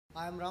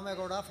I am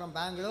Ramagowda from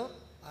Bangalore.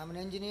 I am an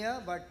engineer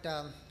but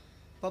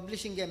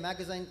publishing a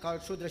magazine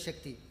called Shudra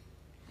Shakti.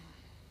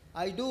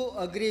 I do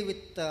agree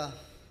with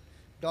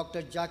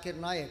Dr. Zakir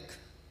Naik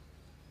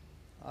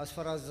as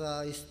far as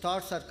his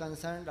thoughts are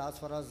concerned, as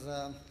far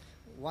as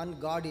one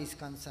God is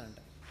concerned.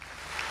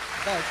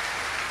 But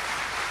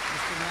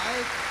Mr.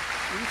 Naik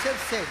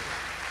himself said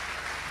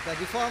the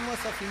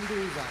reformers of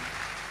Hinduism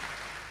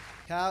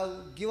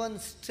have given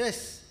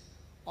stress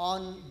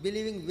on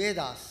believing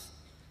Vedas,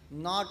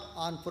 not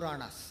on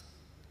Puranas.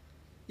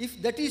 If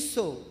that is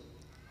so,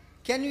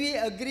 can we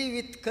agree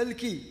with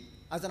Kalki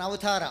as an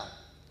avatara?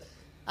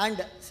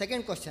 And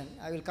second question,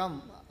 I will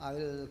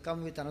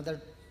come with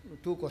another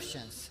two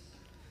questions.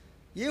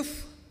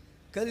 If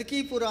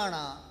Kalki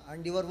Purana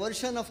and your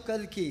version of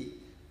Kalki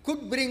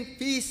could bring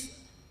peace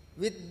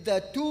with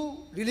the two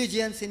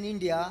religions in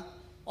India,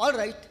 all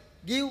right,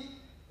 give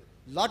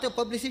lot of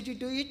publicity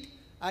to it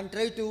and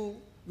try to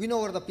win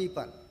over the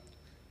people.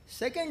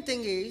 Second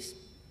thing is,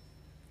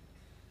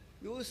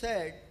 you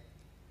said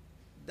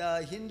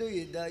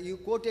you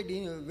quoted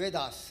in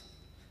Vedas,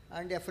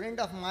 and a friend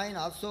of mine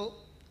also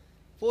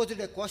posed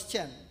a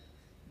question.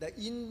 The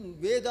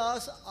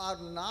Vedas are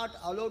not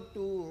allowed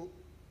to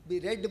be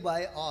read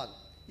by all.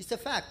 It's a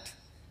fact.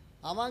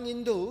 Among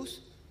Hindus,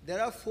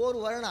 there are 4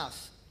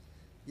 Varnas.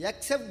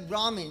 Except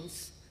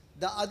Brahmins,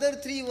 the other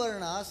 3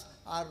 Varnas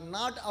are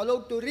not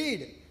allowed to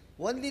read.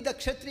 Only the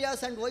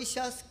Kshatriyas and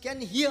Vaishyas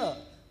can hear,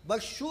 but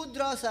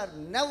Shudras are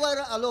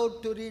never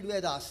allowed to read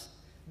Vedas.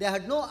 They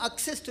had no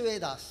access to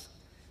Vedas.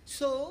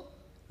 So,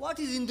 what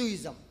is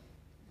Hinduism?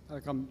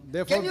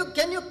 Therefore,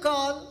 can you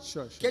call,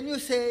 sure. Can you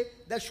say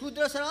that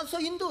Shudras are also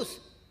Hindus?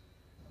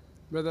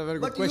 Brother, very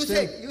good but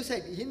question. You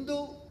said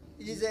Hindu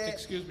is a...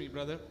 Excuse me,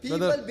 brother. People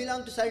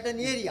belong to certain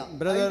area.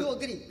 Brother, I do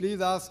agree.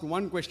 Please ask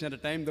one question at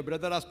a time. The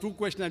brother asked 2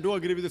 questions. I do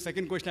agree with the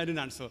second question I didn't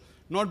answer.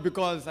 Not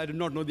because I did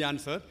not know the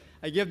answer.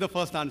 I gave the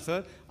first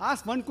answer.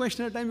 Ask one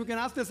question at a time. You can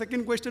ask the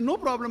second question. No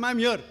problem. I'm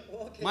here.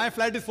 Okay. My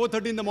flight is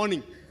 4:30 in the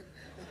morning.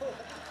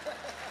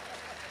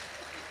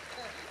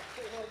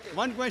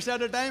 One question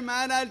at a time,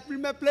 and I'll be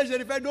my pleasure.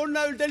 If I don't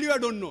know, I will tell you I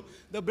don't know.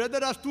 The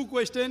brother asked 2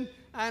 questions,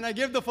 and I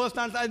gave the first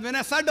answer. And when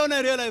I sat down,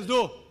 I realized,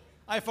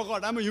 I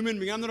forgot. I'm a human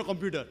being. I'm not a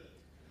computer.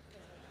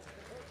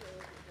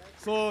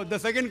 So the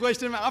second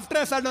question, after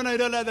I sat down, I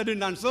realized I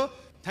didn't answer.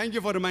 Thank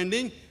you for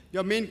reminding.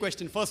 Your main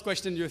question, first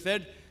question, you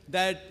said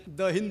that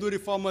the Hindu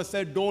reformers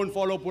said, don't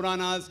follow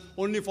Puranas,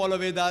 only follow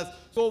Vedas.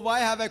 So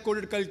why have I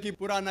quoted Kalki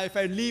Purana? If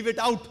I leave it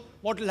out,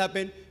 what will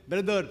happen?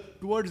 Brother,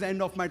 towards the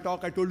end of my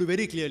talk, I told you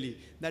very clearly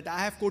that I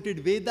have quoted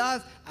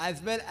Vedas as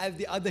well as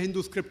the other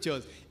Hindu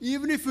scriptures.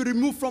 Even if you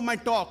remove from my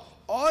talk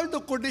all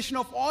the quotation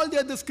of all the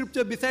other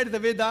scriptures besides the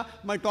Veda,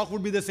 my talk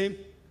would be the same.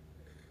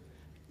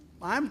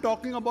 I am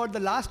talking about the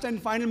last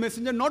and final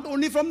messenger, not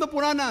only from the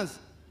Puranas,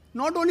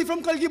 not only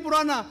from Kalki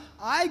Purana.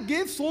 I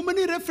gave so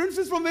many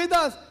references from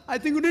Vedas. I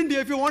think you didn't hear.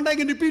 If you want, I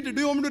can repeat it.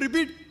 Do you want me to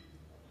repeat?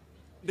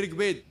 Rig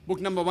Ved,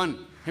 book number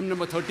 1, hymn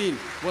number 13,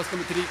 verse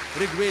number 3.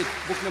 Rig Ved,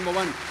 book number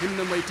 1, hymn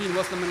number 18,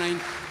 verse number 9.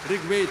 Rig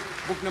Ved,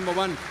 book number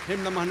 1,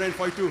 hymn number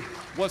 142,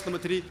 verse number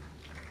 3.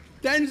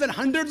 Tens and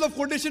hundreds of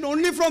quotations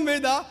only from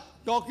Veda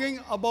talking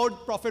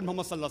about Prophet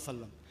Muhammad Sallallahu Alaihi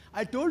Wasallam.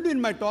 I told you in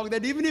my talk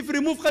that even if you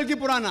remove Kalki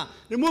Purana,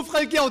 remove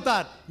Kalki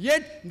Avatar,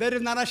 yet there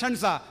is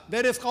Narashansa,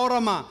 there is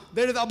Kaurama,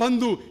 there is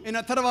Abhandhu, in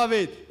Atharva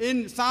Ved,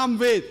 in Sam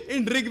Ved,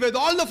 in Rig Ved,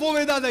 all the 4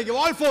 Vedas I give,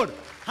 all 4,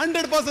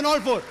 100% all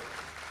 4.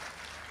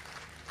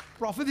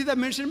 Prophecies I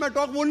mentioned in my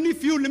talk, only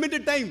few,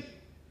 limited time.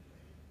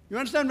 You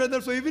understand, brother?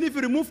 So even if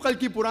you remove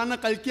Kalki Purana,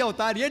 Kalki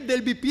Avatar, yet there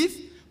will be peace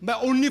by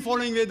only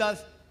following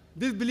Vedas.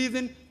 This believes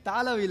in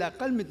Ta'ala vila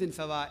kalmitin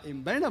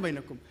sawa'im baina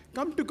bainakum.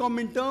 Come to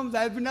common terms,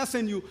 I have been us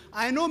and you.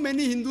 I know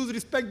many Hindus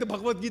respect the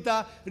Bhagavad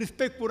Gita,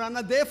 respect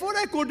Purana, therefore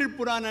I quoted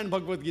Purana and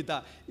Bhagavad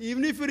Gita.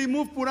 Even if you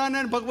remove Purana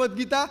and Bhagavad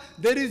Gita,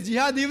 there is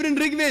jihad even in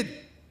Rig Ved.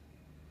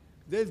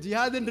 There is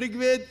jihad in Rig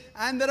Ved,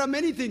 and there are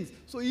many things.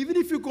 So even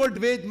if you quote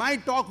Ved, my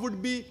talk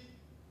would be,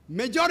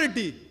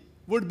 majority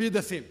would be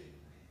the same.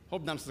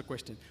 Hope that answers the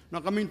question. Now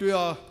coming to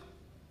your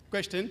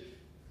question,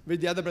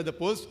 which the other brother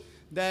posed,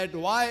 that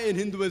why in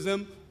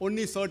Hinduism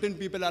only certain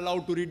people are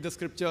allowed to read the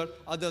scripture,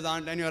 others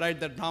aren't. And you're right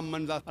that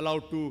Brahmins are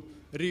allowed to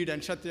read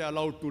and Kshatriya are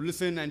allowed to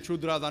listen and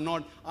Shudras are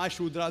not. Are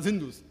Shudras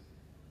Hindus?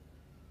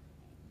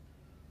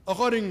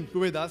 According to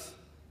Vedas,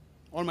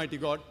 Almighty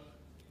God,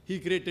 He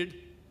created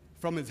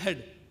from His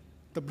head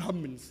the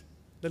Brahmins,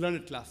 the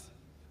learned class.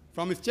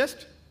 From His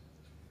chest,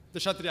 the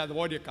Kshatriya, the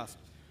warrior caste.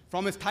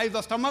 From His thighs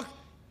or stomach,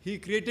 He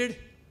created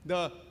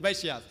the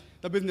Vaishyas,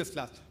 the business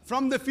class.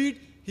 From the feet,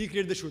 He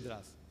created the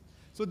Shudras.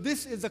 So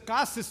this is a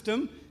caste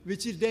system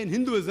which is there in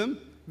Hinduism,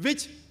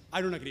 which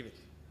I don't agree with.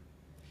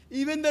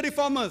 Even the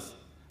reformers,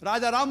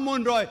 Raja Ram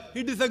Mohan Roy,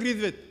 he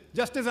disagrees with.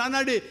 Justice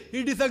Ranade,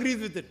 he disagrees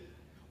with it.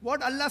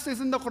 What Allah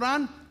says in the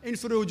Quran, in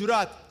Surah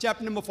Hujurat,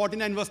 chapter number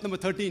 49, verse number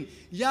 13.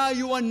 Ya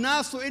ayyuhan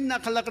nasu inna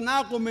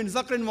khalaqnakum min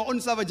zakrin wa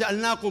unsa wa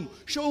ja'alnakum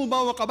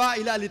shu'uban wa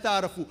qaba'ila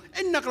lita'arafu.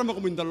 Inna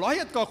akramakum indallahi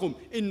atqakum.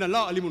 Inna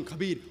Allaha alimun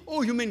khabir.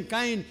 O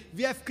humankind,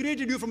 we have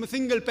created you from a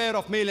single pair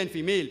of male and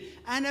female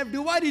and have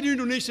divided you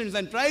into nations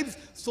and tribes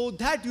so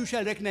that you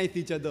shall recognize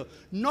each other,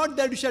 not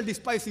that you shall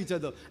despise each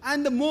other.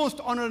 And the most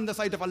honor in the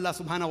sight of Allah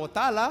subhanahu wa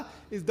ta'ala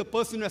is the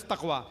person who has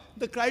taqwa.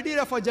 The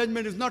criteria for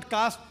judgment is not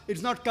caste,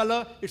 it's not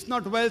color, it's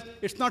not wealth,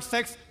 it's not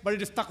sex, but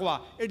it is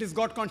taqwa. It is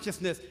God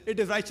consciousness, it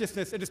is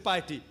righteousness, it is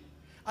piety.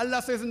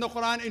 Allah says in the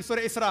Quran in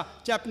Surah Isra,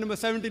 chapter number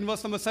 17,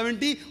 verse number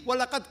 70,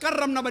 وَلَقَدْ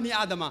كَرَّمْنَا بَنِي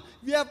آدَمَ.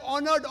 We have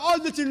honored all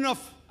the children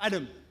of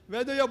Adam.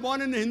 Whether you're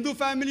born in a Hindu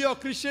family or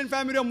Christian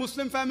family or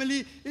Muslim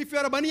family, if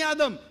you're a Bani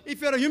Adam, if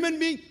you're a human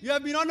being, you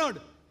have been honored.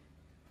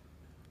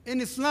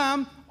 In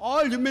Islam,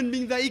 all human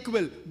beings are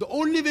equal. The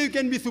only way you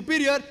can be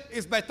superior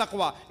is by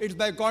taqwa. It's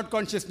by God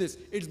consciousness.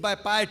 It's by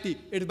piety.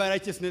 It's by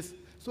righteousness.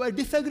 So I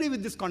disagree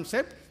with this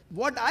concept.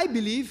 What I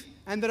believe,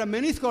 and there are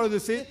many scholars who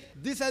say,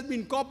 this has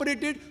been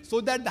incorporated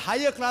so that the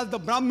higher class, the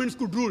Brahmins,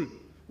 could rule.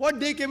 What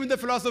they came in the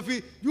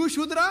philosophy, you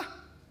Shudra,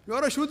 you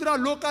are a Shudra,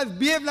 low caste,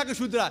 behave like a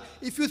Shudra.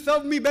 If you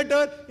serve me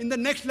better, in the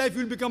next life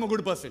you will become a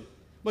good person.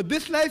 But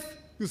this life,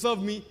 you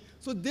serve me.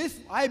 So this,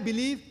 I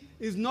believe,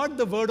 is not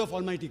the word of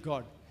Almighty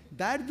God.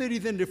 That's the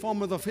reason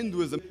reformers of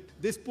Hinduism,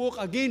 they spoke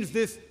against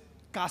this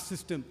caste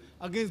system,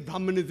 against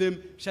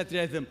Brahmanism,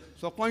 Kshatriyism.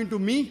 So according to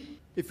me,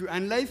 if you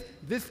analyze,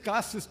 this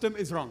caste system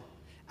is wrong.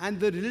 And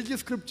the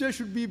religious scripture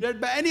should be read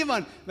by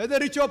anyone, whether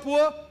rich or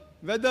poor,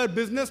 whether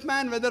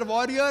businessman, whether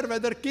warrior,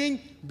 whether king,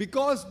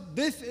 because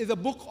this is a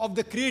book of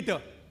the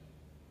Creator,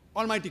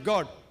 Almighty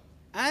God.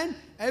 And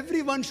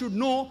everyone should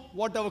know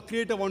what our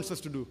Creator wants us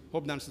to do.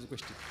 Hope that answers the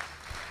question.